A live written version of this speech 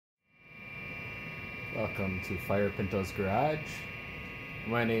Welcome to Pinto's Garage.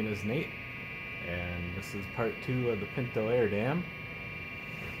 My name is Nate, and this is part 2 of the Pinto air dam.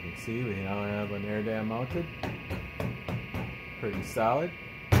 As you can see, we now have an air dam mounted. Pretty solid.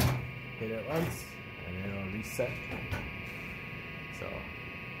 Hit it once, and it'll reset. So,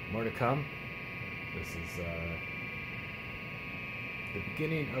 more to come. This is the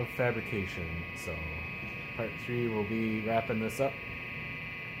beginning of fabrication. So, part 3 will be wrapping this up.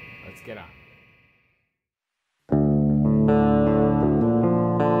 Let's get on.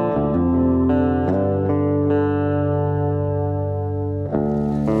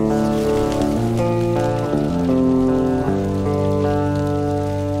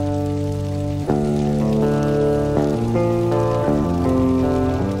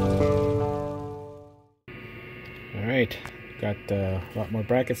 Alright, got a lot more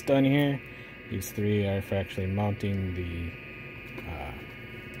brackets done here. These 3 are for actually mounting the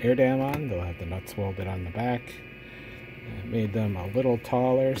air dam on. They'll have the nuts welded on the back. I made them a little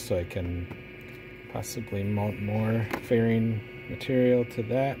taller so I can possibly mount more fairing material to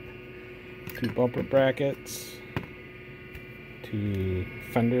that. 2 bumper brackets, 2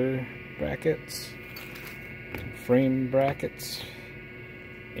 fender brackets, 2 frame brackets,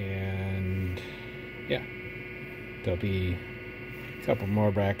 and yeah, there'll be a couple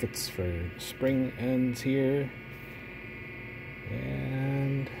more brackets for spring ends here,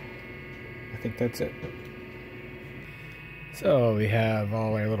 and I think that's it. So we have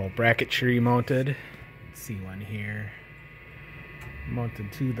all our little bracketry mounted. See one here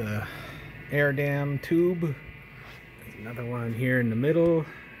mounted to the air dam tube. There's another one here in the middle,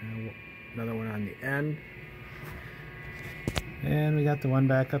 another one on the end, and we got the one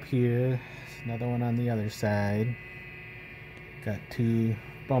back up here. Another one on the other side. Got 2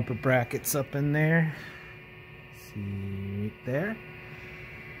 bumper brackets up in there. See right there.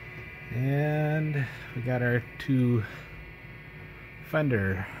 And we got our 2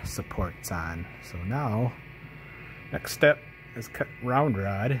 fender supports on. So now, next step is cut round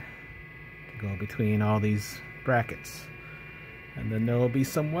rod to go between all these brackets. And then there will be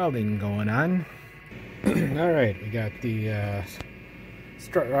some welding going on. Alright, we got the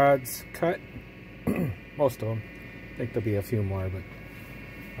strut rods cut. Most of them. I think there'll be a few more, but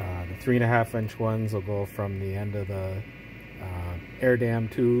the 3.5 inch ones will go from the end of the air dam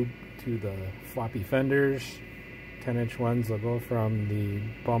tube to the floppy fenders. 10 inch ones will go from the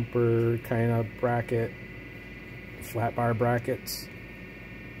bumper kind of bracket, flat bar brackets,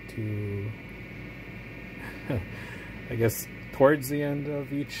 to I guess towards the end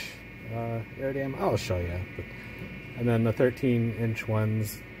of each air dam. I'll show you. And then the 13 inch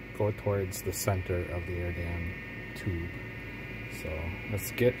ones go towards the center of the air dam tube. So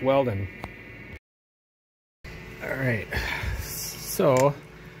let's get welding. Alright, so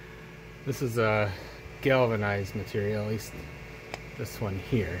this is a galvanized material, at least this one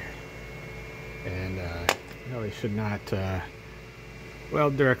here. And you really should not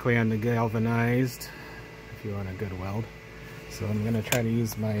weld directly on the galvanized if you want a good weld. So I'm going to try to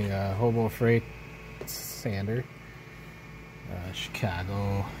use my Hobo Freight sander.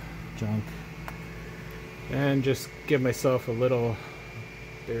 Chicago junk, and just give myself a little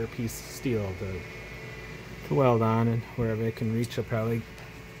bare piece of steel to weld on, and wherever I can reach I'll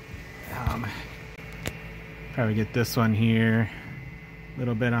probably get this one here, a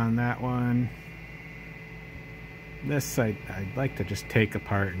little bit on that one. This I'd like to just take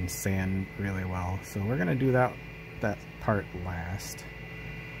apart and sand really well, so we're gonna do that part last.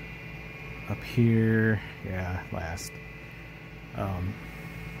 Up here, yeah, last. I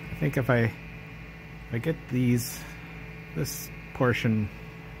think if I get this portion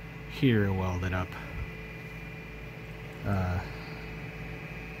here welded up, I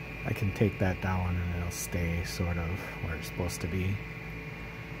can take that down and it'll stay sort of where it's supposed to be.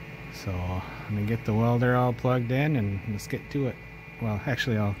 So I'm gonna get the welder all plugged in and let's get to it. Well,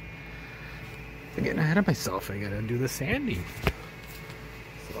 actually, I'm getting ahead of myself. I gotta do the sanding.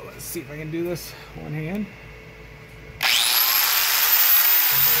 So let's see if I can do this one hand.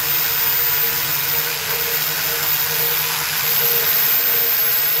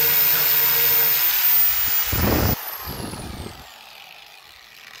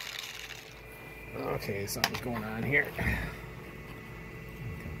 Okay, something's going on here. I'm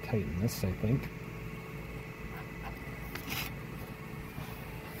gonna tighten this, I think.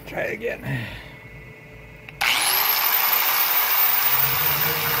 Try it again.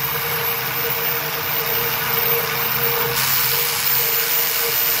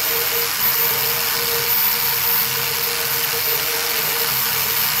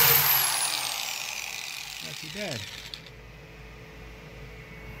 Not too bad.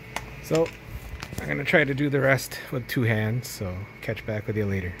 So I'm gonna try to do the rest with 2 hands, so catch back with you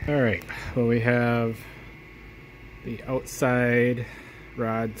later. Alright, well, we have the outside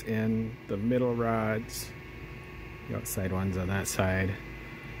rods in, the middle rods, the outside ones on that side.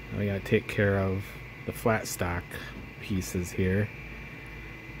 Now we gotta take care of the flat stock pieces here.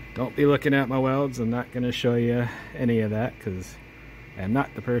 Don't be looking at my welds. I'm not gonna show you any of that because I'm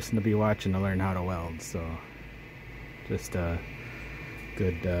not the person to be watching to learn how to weld, so just a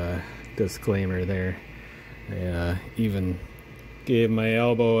good disclaimer there. I even gave my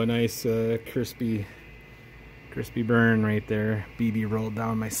elbow a nice crispy burn right there. BB rolled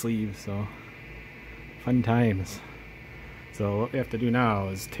down my sleeve, so fun times. So what we have to do now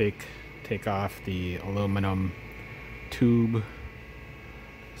is take off the aluminum tube.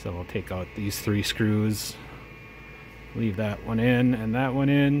 So we'll take out these 3 screws, leave that one in and that one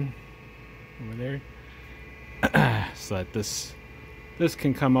in over there, so that this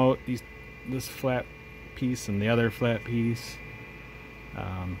can come out, this flat piece and the other flat piece,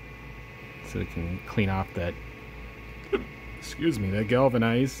 so we can clean off that, excuse me, that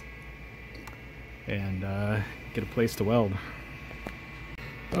galvanize, and get a place to weld.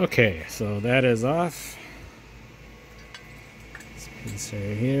 Okay, so that is off. This piece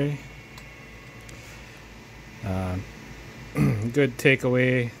right here. Good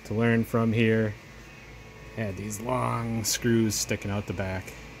takeaway to learn from here. Had these long screws sticking out the back.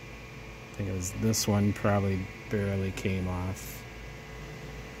 I think it was this one probably barely came off.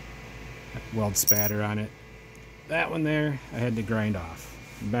 Weld spatter on it. That one there I had to grind off.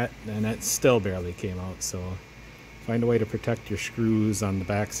 And that still barely came out, so find a way to protect your screws on the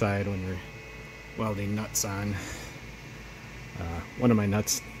back side when you're welding nuts on. One of my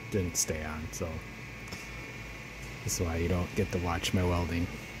nuts didn't stay on, so this is why you don't get to watch my welding.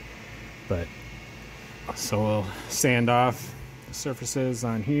 But so we'll sand off the surfaces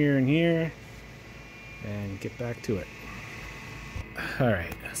on here and here and get back to it.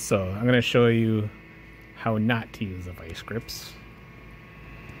 Alright, so I'm going to show you how not to use the vice grips.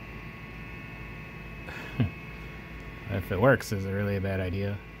 If it works, is it really a bad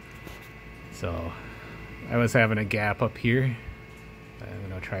idea? So I was having a gap up here. I'm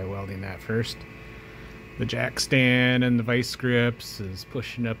going to try welding that first. The jack stand and the vice grips is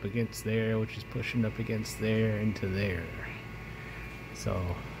pushing up against there, which is pushing up against there into there. So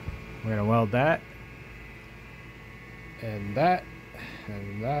we're going to weld that and that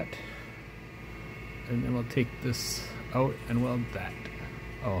and that, and then we'll take this out and weld that.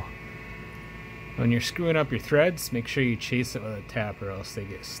 Oh, when you're screwing up your threads, make sure you chase it with a tap or else they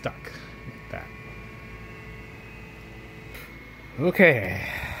get stuck like that. Okay.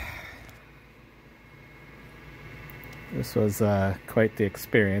 This was quite the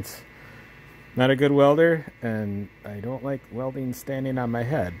experience. Not a good welder, and I don't like welding standing on my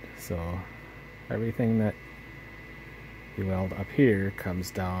head, so everything that you weld up here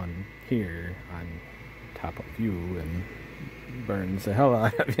comes down here on top of you and burns the hell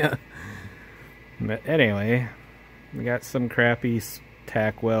out of you. But anyway, we got some crappy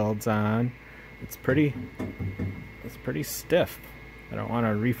tack welds on. It's pretty stiff. I don't want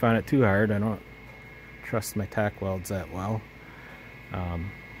to reef on it too hard. I don't trust my tack welds that well.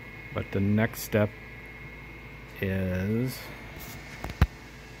 But the next step is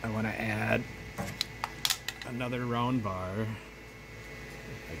I want to add another round bar,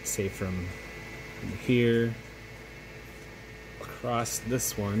 I'd say from here across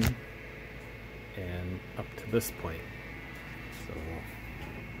this one and up to this point. So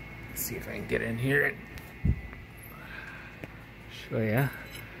let's see if I can get in here and show you.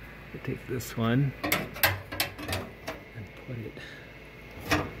 We'll take this one and put it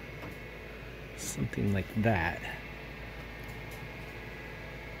something like that.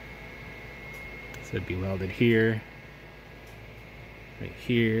 So it'd be welded here, right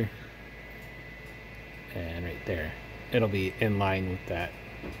here, and right there. It'll be in line with that,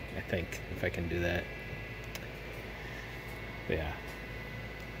 I think, if I can do that. But yeah,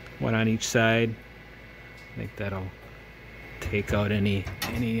 one on each side. I think that'll take out any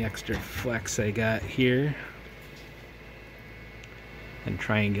extra flex I got here, and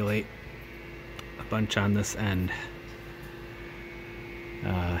triangulate a bunch on this end.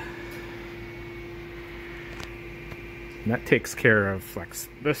 And that takes care of flex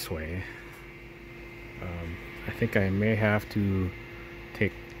this way. I think I may have to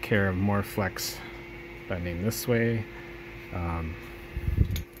take care of more flex bending this way.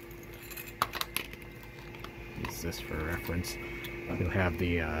 Use this for reference. You'll have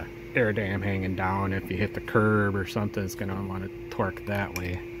the air dam hanging down. If you hit the curb or something, it's going to want to torque that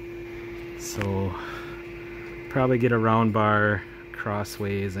way. So probably get a round bar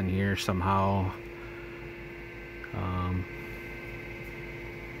crossways in here somehow. I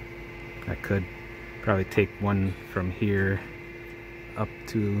could probably take one from here up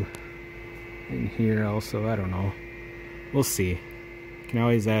to in here also. I don't know. We'll see. Can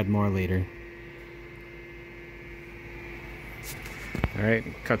always add more later. Alright,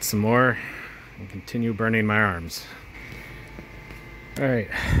 cut some more and continue burning my arms. Alright,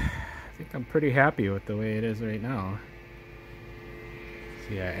 I think I'm pretty happy with the way it is right now.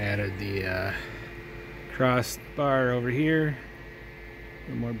 See, I added the cross bar over here.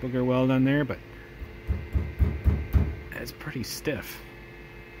 A little more booger weld on there, but it's pretty stiff.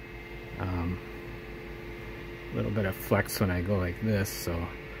 A little bit of flex when I go like this, so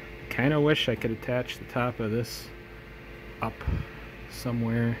I kind of wish I could attach the top of this up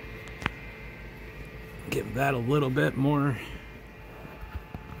somewhere. Give that a little bit more.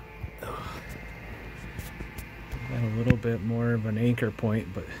 Give that a little bit more of an anchor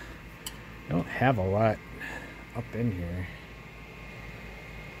point, but I don't have a lot up in here.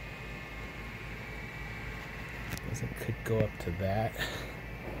 I guess it could go up to that.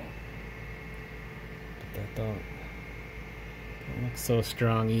 But that don't look so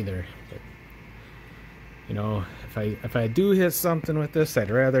strong either. But you know, if I do hit something with this, I'd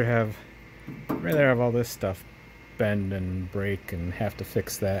rather have all this stuff bend and break and have to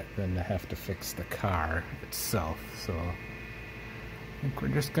fix that than to have to fix the car itself. So I think we're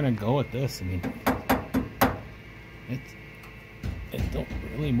just gonna go with this. I mean, it don't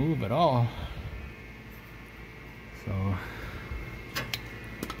really move at all. So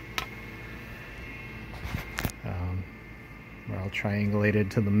we're all triangulated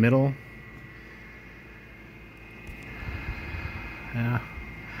to the middle. Yeah.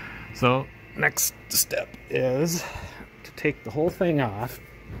 So next step is to take the whole thing off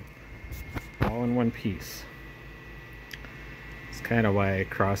all in one piece. It's kind of why I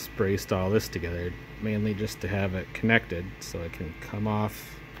cross braced all this together, mainly just to have it connected so it can come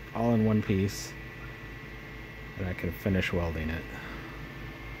off all in one piece and I can finish welding it.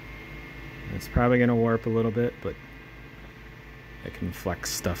 It's probably going to warp a little bit, but I can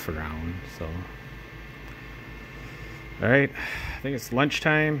flex stuff around. So alright, I think it's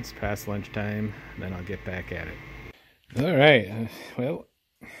lunchtime. It's past lunchtime, and then I'll get back at it. Alright, well,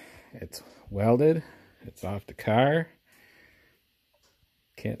 it's welded. It's off the car.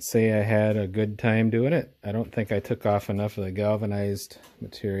 Can't say I had a good time doing it. I don't think I took off enough of the galvanized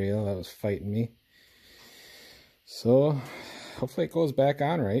material that was fighting me. So, hopefully it goes back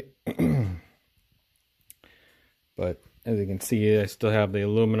on right. But as you can see, I still have the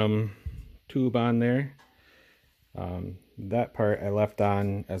aluminum tube on there. That part I left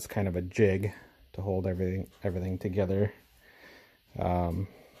on as kind of a jig to hold everything together. So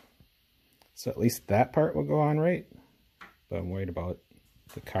at least that part will go on right. But I'm worried about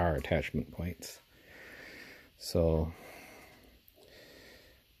the car attachment points. So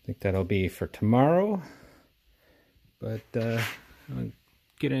I think that'll be for tomorrow. But I don't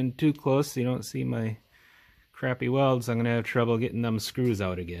get in too close so you don't see my crappy welds. I'm going to have trouble getting them screws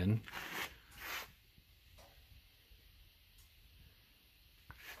out again.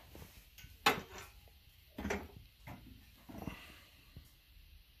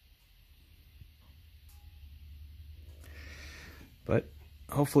 But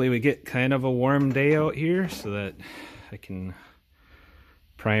hopefully we get kind of a warm day out here so that I can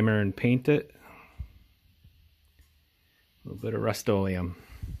primer and paint it. A little bit of Rust-Oleum.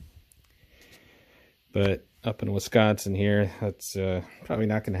 But up in Wisconsin here, that's probably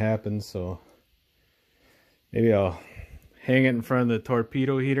not going to happen, so maybe I'll hang it in front of the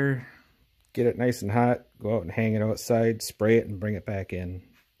torpedo heater, get it nice and hot, go out and hang it outside, spray it, and bring it back in.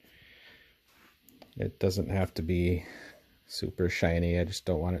 It doesn't have to be super shiny, I just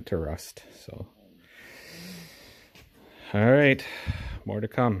don't want it to rust. So alright, more to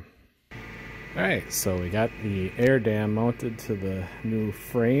come. Alright, so we got the air dam mounted to the new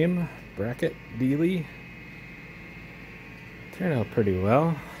frame bracket dealie. Turned out pretty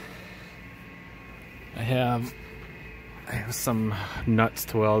well. I have some nuts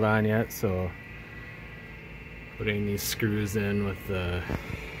to weld on yet, so putting these screws in with the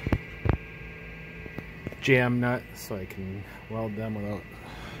jam nut so I can weld them without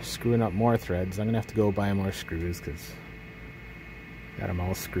screwing up more threads. I'm gonna have to go buy more screws because got them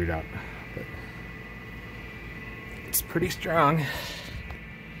all screwed up, but it's pretty strong. You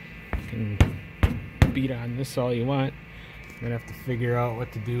can beat on this all you want. I'm gonna have to figure out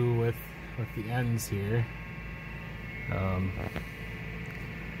what to do with the ends here. I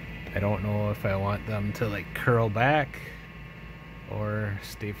don't know if I want them to like curl back or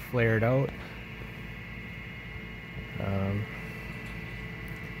stay flared out.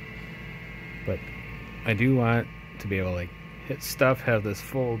 But I do want to be able to like hit stuff, have this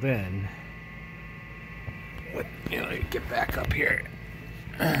fold in. But, you know, you get back up here.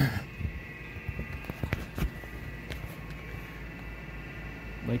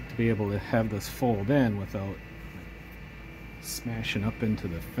 Like to be able to have this fold in without smashing up into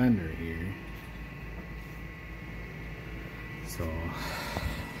the fender here. So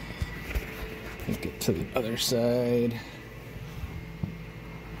take it to the other side.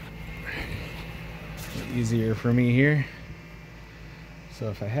 Easier for me here. So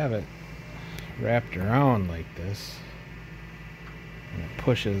if I have it wrapped around like this and it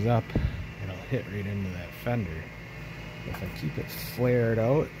pushes up, it'll hit right into that fender. If I keep it flared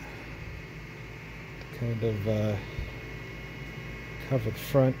out to kind of cover the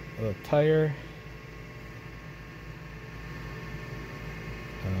front of the tire,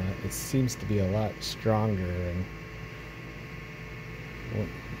 it seems to be a lot stronger and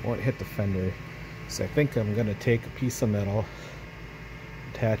won't hit the fender. So I think I'm going to take a piece of metal,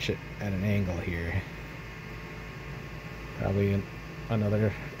 attach it at an angle here. Probably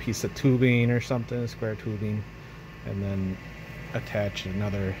another piece of tubing or something, square tubing, and then attach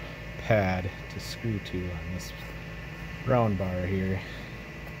another pad to screw to on this round bar here.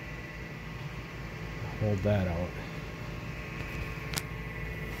 Hold that out.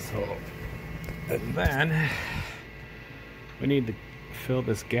 So, and then we need to fill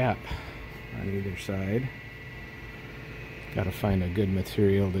this gap on either side. Got to find a good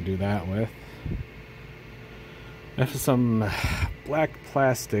material to do that with. I have some black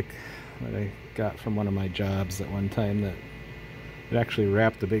plastic that I got from one of my jobs at one time that it actually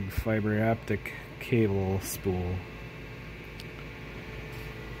wrapped a big fiber optic cable spool.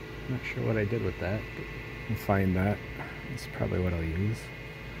 Not sure what I did with that, but I'll find that. That's probably what I'll use.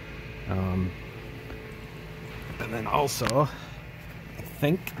 And then also, I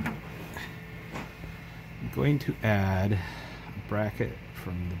think I'm going to add a bracket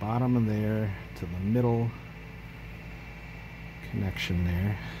from the bottom of there to the middle connection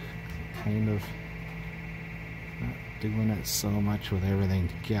there. Kind of not doing it so much with everything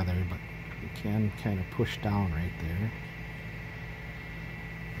together, but you can kind of push down right there.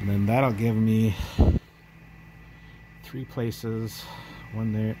 And then that'll give me 3 places,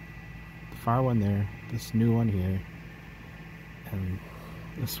 one there, the far one there, this new one here, and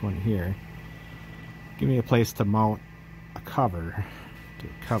this one here. Give me a place to mount a cover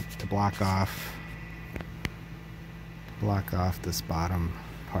to block off this bottom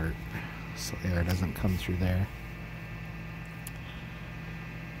part so air doesn't come through there.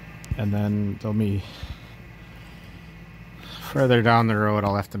 And then there'll be further down the road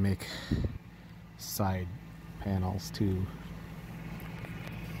I'll have to make side panels too.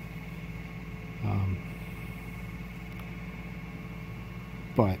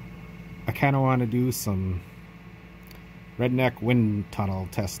 But I kind of want to do some redneck wind tunnel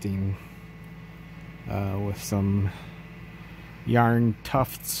testing with some yarn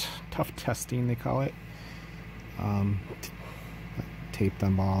tuft testing they call it. Tape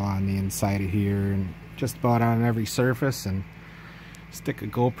them all on the inside of here and just about on every surface, and stick a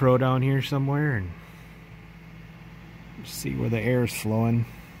GoPro down here somewhere and see where the air is flowing.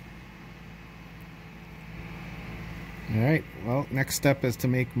 Alright, well, next step is to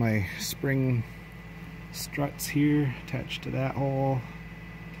make my spring struts here, attached to that hole,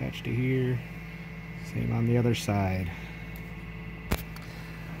 attached to here, same on the other side.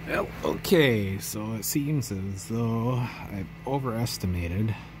 Well, okay, so it seems as though I've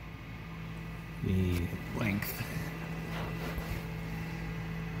overestimated the length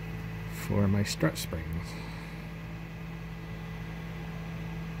for my strut springs.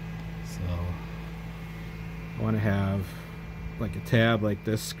 So I want to have like a tab like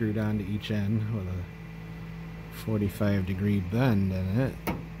this screwed onto each end with a 45-degree bend in it,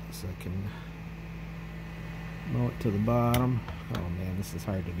 so I can mount it to the bottom. Oh man, this is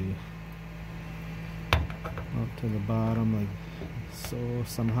hard to do. Mount to the bottom like so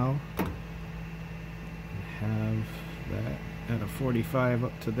somehow. And have that at a 45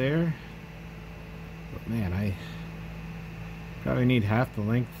 up to there. But man, I probably need half the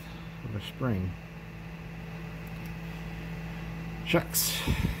length of a spring. Shucks.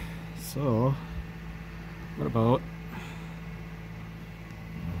 So, what about,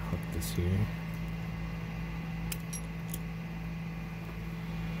 I'll hook this here.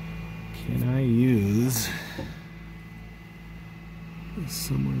 Can I use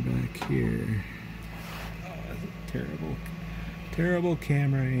somewhere back here? Oh, that's a terrible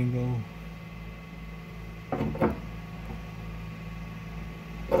camera angle.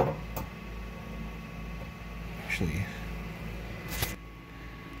 Actually,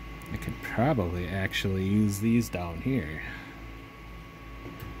 I could probably actually use these down here.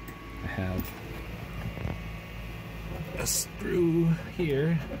 I have a screw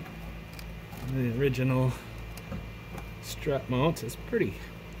here. The original strut mount is pretty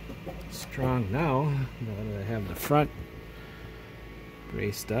strong now that I have the front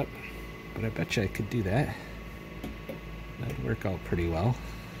braced up, but I bet you I could do that. That'd work out pretty well.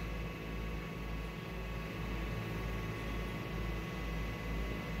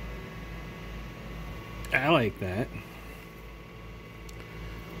 I like that.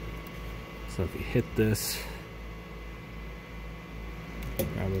 So if you hit this,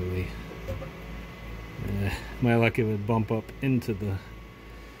 probably my luck it would bump up into the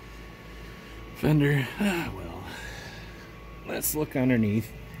fender. Well, let's look underneath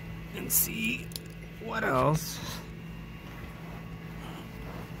and see what else.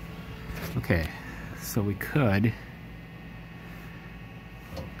 Okay, so we could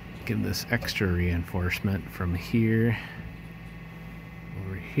give this extra reinforcement from here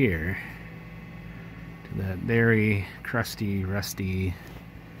over here to that very crusty, rusty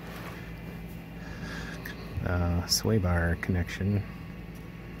sway bar connection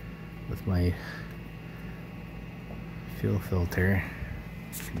with my fuel filter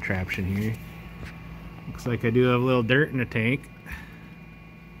contraption here. Looks like I do have a little dirt in the tank.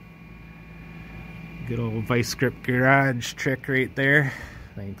 Good old vice grip garage trick right there.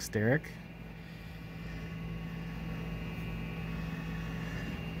 Thanks, Derek.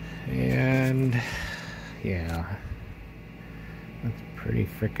 And yeah, that's pretty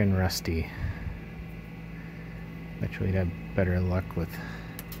frickin' rusty. Bet you we'd have better luck with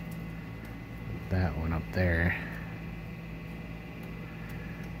that one up there.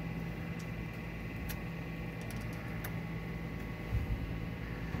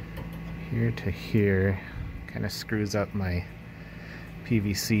 Here to here kind of screws up my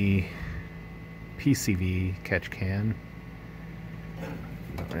PCV catch can.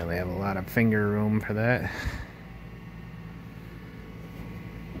 Don't really have a lot of finger room for that.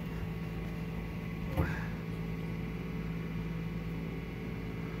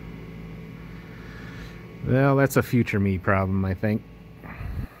 Well, that's a future me problem, I think.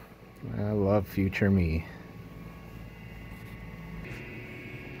 I love future me.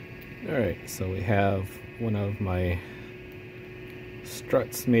 Alright, so we have one of my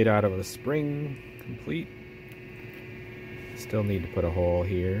struts made out of a spring complete. Still need to put a hole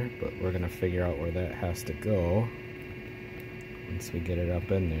here, but we're gonna figure out where that has to go once we get it up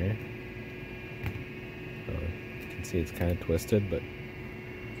in there. So you can see it's kind of twisted, but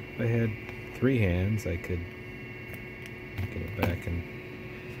if I had 3 hands I could get it back, and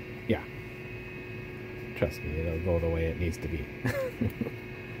yeah, trust me, it'll go the way it needs to be.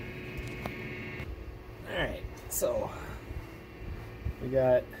 Alright, so we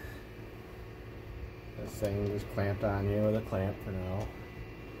got this thing just clamped on here with a clamp for now,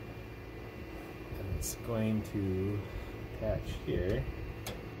 and it's going to attach here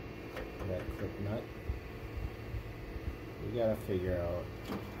to that clip nut. We gotta figure out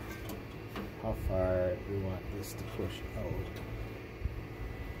how far we want this to push out.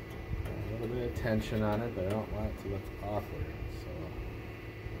 A little bit of tension on it, but I don't want it to look awkward. So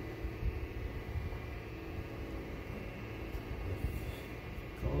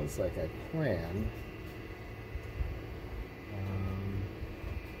it goes like I planned.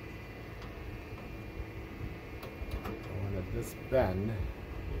 I wanted this bend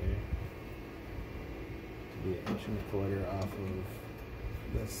here to be 1.25 inches off of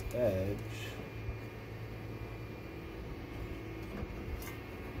this edge.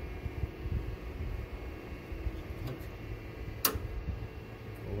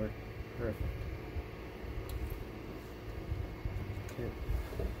 Will work perfect. Okay.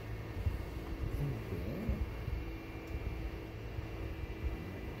 In here.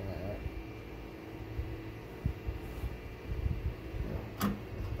 Like that. Yeah,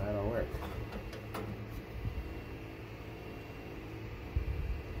 that'll work.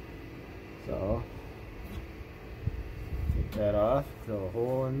 So, take that off, drill a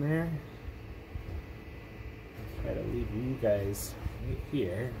hole in there. Try to leave you guys right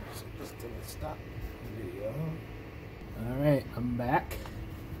here. So just gonna stop the video. Alright, I'm back.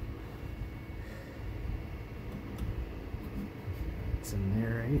 It's in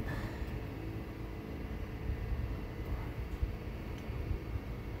there, right?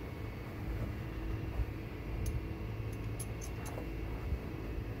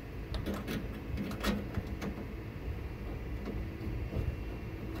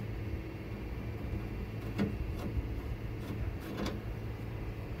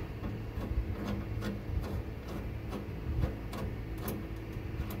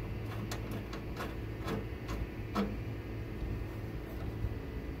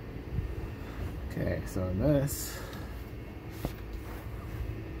 Okay, so this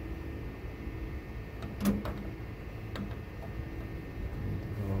need to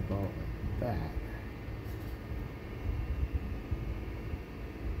go about like that.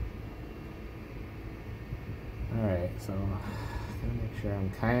 Alright, so gotta make sure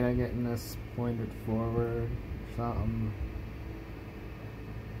I'm kind of getting this pointed forward or something.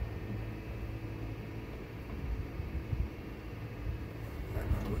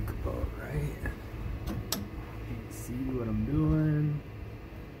 That'll look about right. Can't see what I'm doing.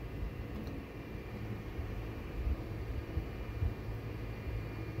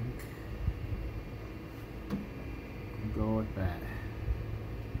 I'll go with that.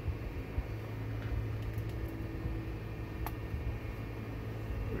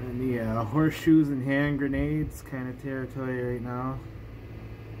 We're in the horseshoes and hand grenades kind of territory right now.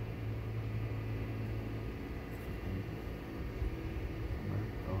 Mark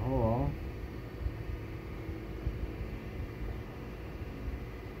the hole.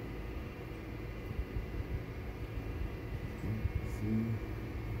 See.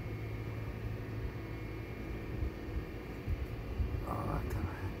 Oh, come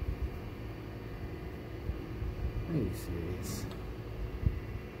on. Are you serious?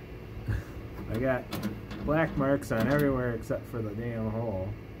 I got black marks on everywhere except for the damn hole.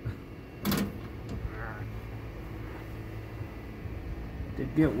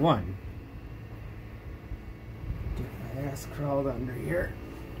 Did get one. Get my ass crawled under here.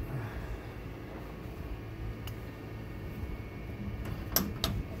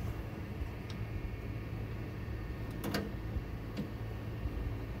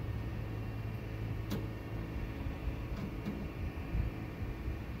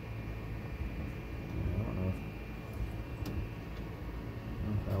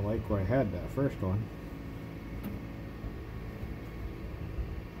 I like where I had that first one.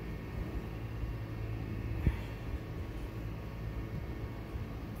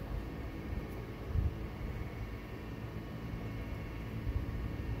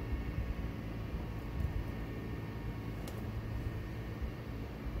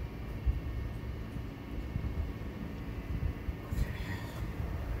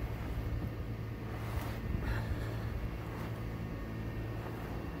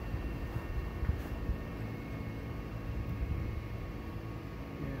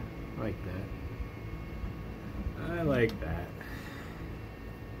 Like that. I like that.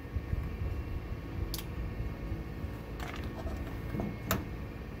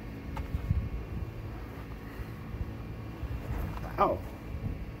 Wow.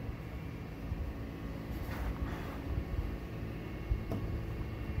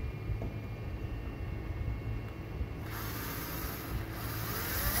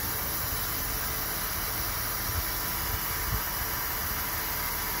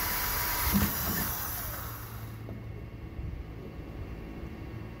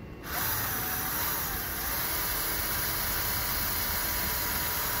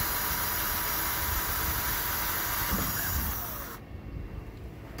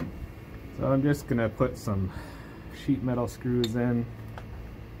 So I'm just gonna put some sheet metal screws in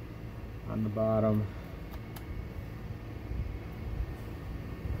on the bottom.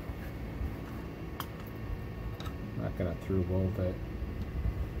 Not gonna through bolt it.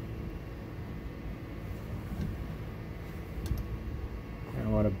 I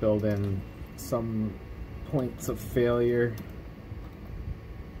want to build in some points of failure.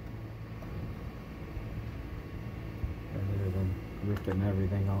 Rather than ripping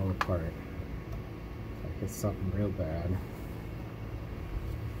everything all apart. Like it's something real bad.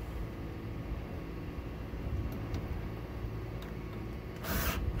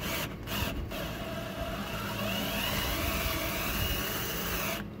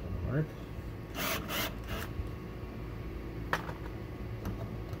 Work.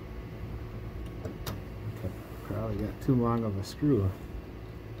 Okay, probably got too long of a screw.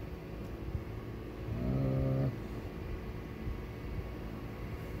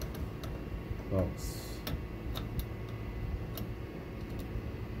 Close.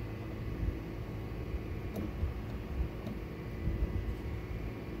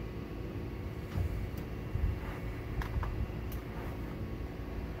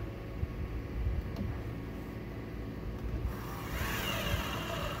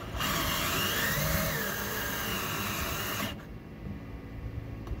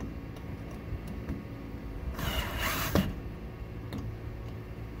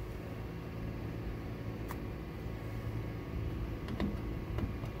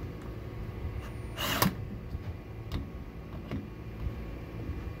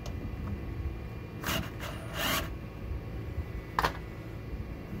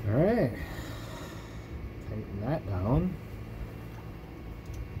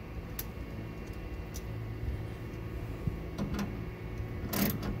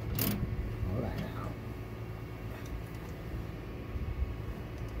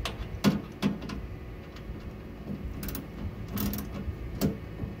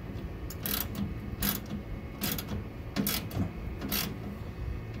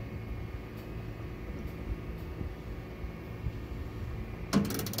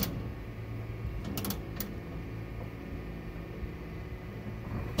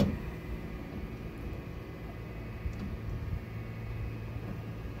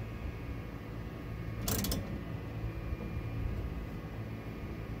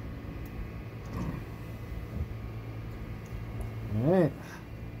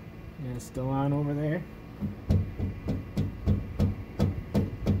 still on over there?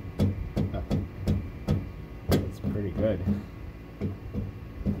 Oh, that's pretty good.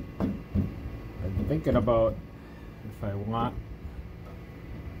 I'm thinking about if I want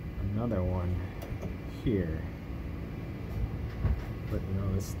another one here, but you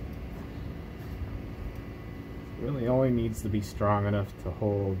know, this really only needs to be strong enough to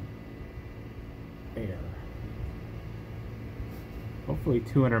hold air. Hopefully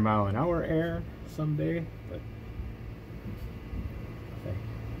 200-mile-an-hour air someday, but if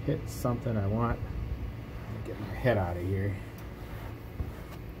I hit something I want, get my head out of here.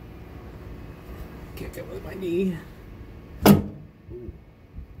 Kick it with my knee. Ooh.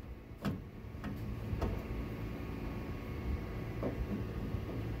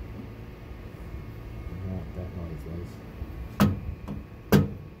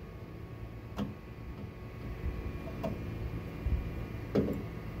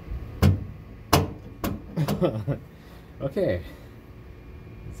 Okay,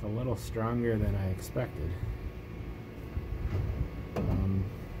 it's a little stronger than I expected.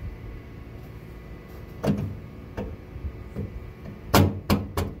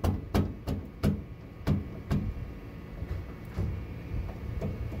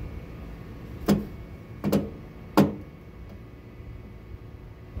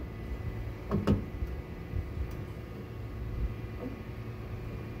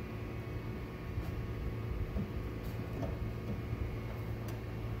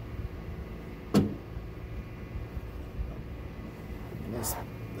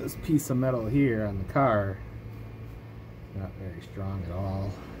 This piece of metal here on the car, not very strong at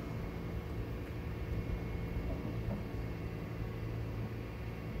all.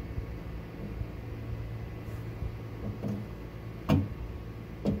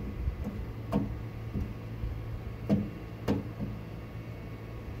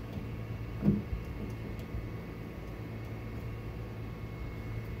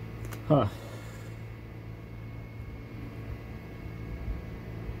 Huh.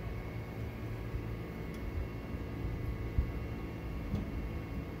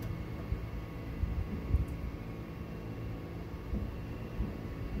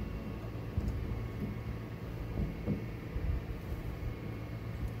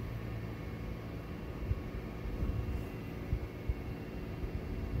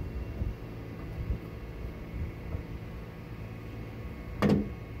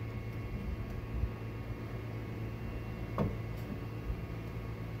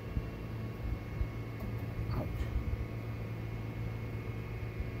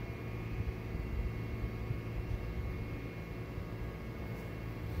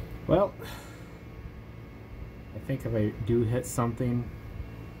 Well, I think if I do hit something,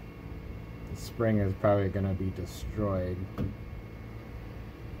 the spring is probably going to be destroyed.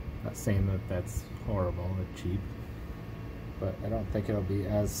 Not saying that that's horrible or cheap, but I don't think it'll be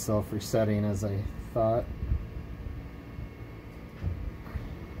as self-resetting as I thought.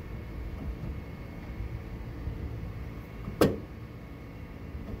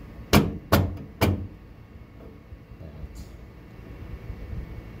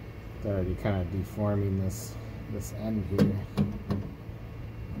 Already kind of deforming this end here,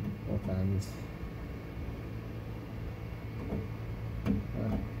 both ends.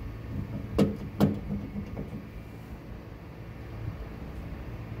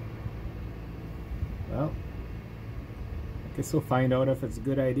 Well, I guess we'll find out if it's a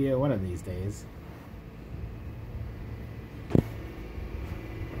good idea one of these days.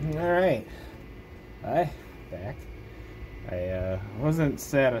 Alright, hi, back. I wasn't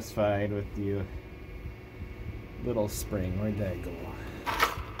satisfied with the little spring. Where'd that go?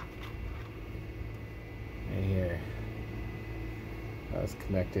 Right here. That was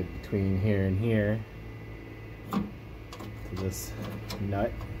connected between here and here to this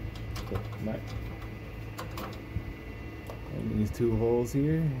nut. And these two holes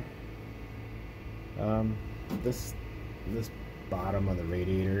here. This bottom of the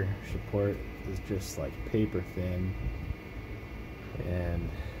radiator support is just like paper thin. And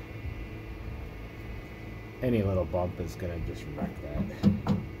any little bump is gonna just wreck that.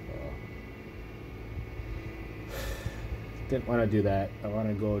 So, didn't want to do that. I want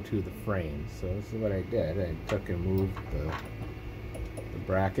to go to the frame. So this is what I did. I took and moved the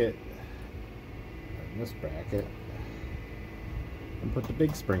bracket and this bracket and put the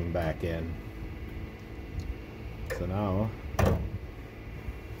big spring back in. So now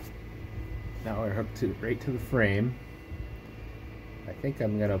we're hooked right to the frame. I think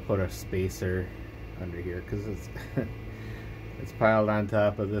I'm gonna put a spacer under here because it's it's piled on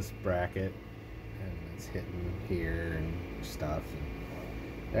top of this bracket and it's hitting here and stuff.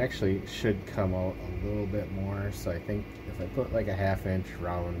 It actually should come out a little bit more, so I think if I put like a 1/2 inch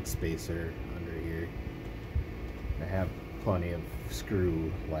round spacer under here, I have plenty of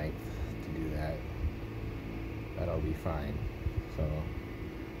screw length to do that. That'll be fine. So,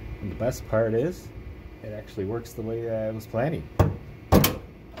 and the best part is, it actually works the way I was planning.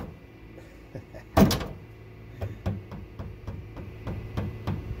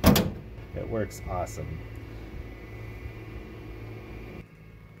 It works awesome.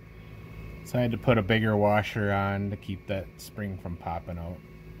 So I had to put a bigger washer on to keep that spring from popping out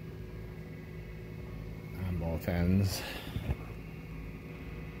on both ends.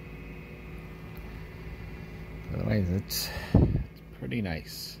 Otherwise, it's pretty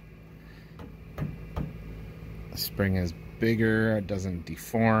nice. The spring is bigger, it doesn't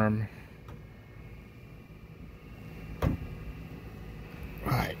deform.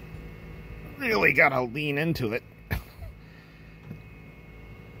 Right. Really gotta lean into it.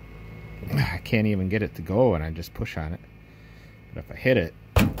 I can't even get it to go and I just push on it. But if I hit it,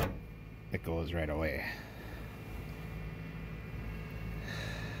 it goes right away.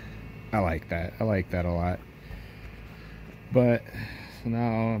 I like that. I like that a lot. But so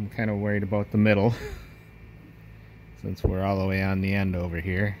now I'm kind of worried about the middle. Since we're all the way on the end over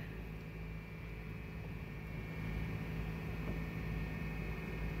here.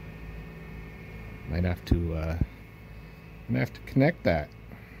 Might have to connect that.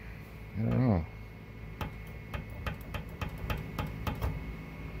 I don't know.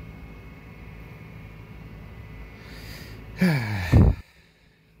 I'll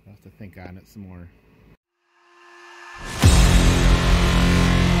have to think on it some more.